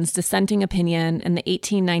Harlan's dissenting opinion in the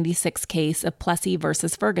 1896 case of Plessy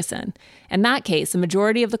versus Ferguson. In that case, a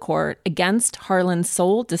majority of the court, against Harlan's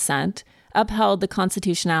sole dissent, upheld the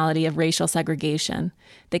constitutionality of racial segregation.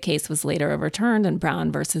 The case was later overturned in Brown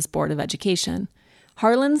versus Board of Education.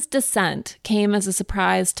 Harlan's dissent came as a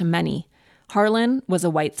surprise to many. Harlan was a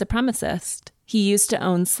white supremacist. He used to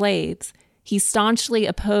own slaves. He staunchly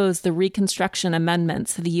opposed the Reconstruction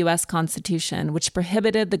amendments to the U.S. Constitution, which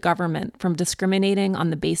prohibited the government from discriminating on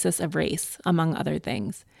the basis of race, among other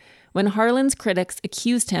things. When Harlan's critics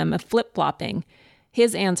accused him of flip-flopping,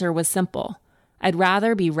 his answer was simple: I'd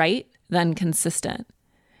rather be right than consistent."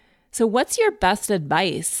 So what's your best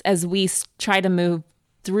advice as we try to move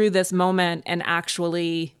through this moment and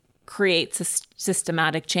actually create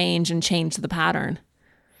systematic change and change the pattern?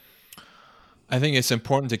 I think it's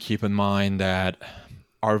important to keep in mind that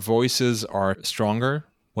our voices are stronger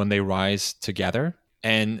when they rise together.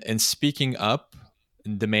 And speaking up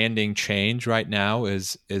and demanding change right now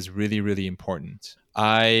is really, really important.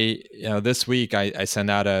 This week I send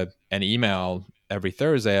out an email every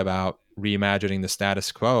Thursday about reimagining the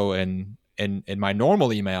status quo. And in my normal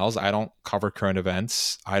emails, I don't cover current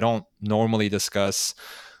events. I don't normally discuss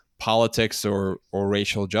politics or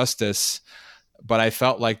racial justice. But I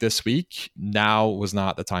felt like this week, now was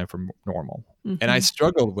not the time for normal. Mm-hmm. And I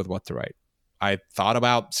struggled with what to write. I thought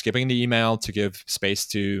about skipping the email to give space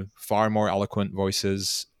to far more eloquent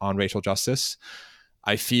voices on racial justice.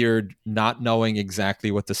 I feared not knowing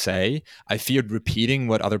exactly what to say. I feared repeating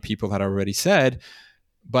what other people had already said.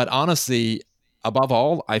 But honestly, above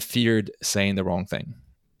all, I feared saying the wrong thing.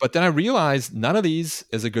 But then I realized none of these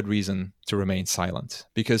is a good reason to remain silent,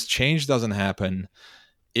 because change doesn't happen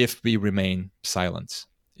if we remain silent.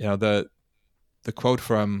 You know, the quote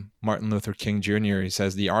from Martin Luther King Jr., he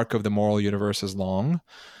says, "The arc of the moral universe is long,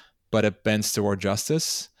 but it bends toward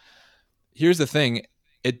justice." Here's the thing.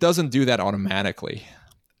 It doesn't do that automatically.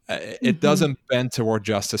 It doesn't bend toward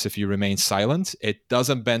justice if you remain silent. It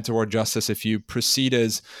doesn't bend toward justice if you proceed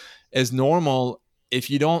as normal. If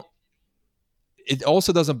you don't, it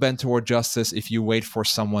also doesn't bend toward justice if you wait for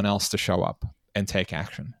someone else to show up and take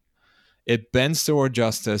action. It bends toward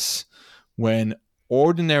justice when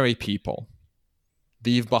ordinary people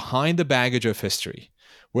leave behind the baggage of history,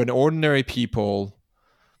 when ordinary people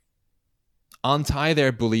untie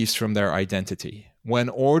their beliefs from their identity, when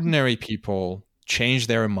ordinary people change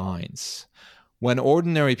their minds, when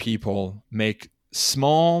ordinary people make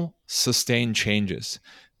small, sustained changes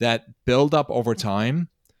that build up over time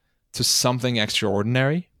to something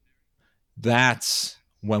extraordinary, that's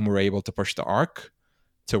when we're able to push the arc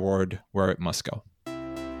toward where it must go.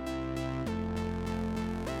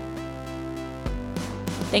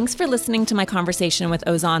 Thanks for listening to my conversation with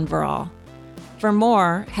Ozan Varol. For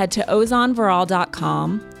more, head to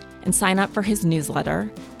ozanvarol.com and sign up for his newsletter.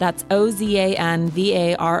 That's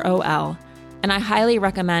OZANVAROL. And I highly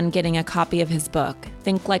recommend getting a copy of his book,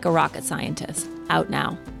 Think Like a Rocket Scientist, out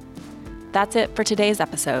now. That's it for today's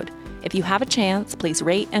episode. If you have a chance, please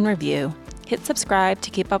rate and review, hit subscribe to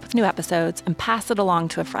keep up with new episodes, and pass it along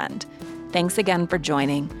to a friend. Thanks again for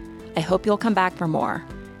joining. I hope you'll come back for more.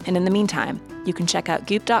 And in the meantime, you can check out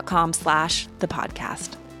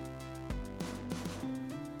goop.com/thepodcast.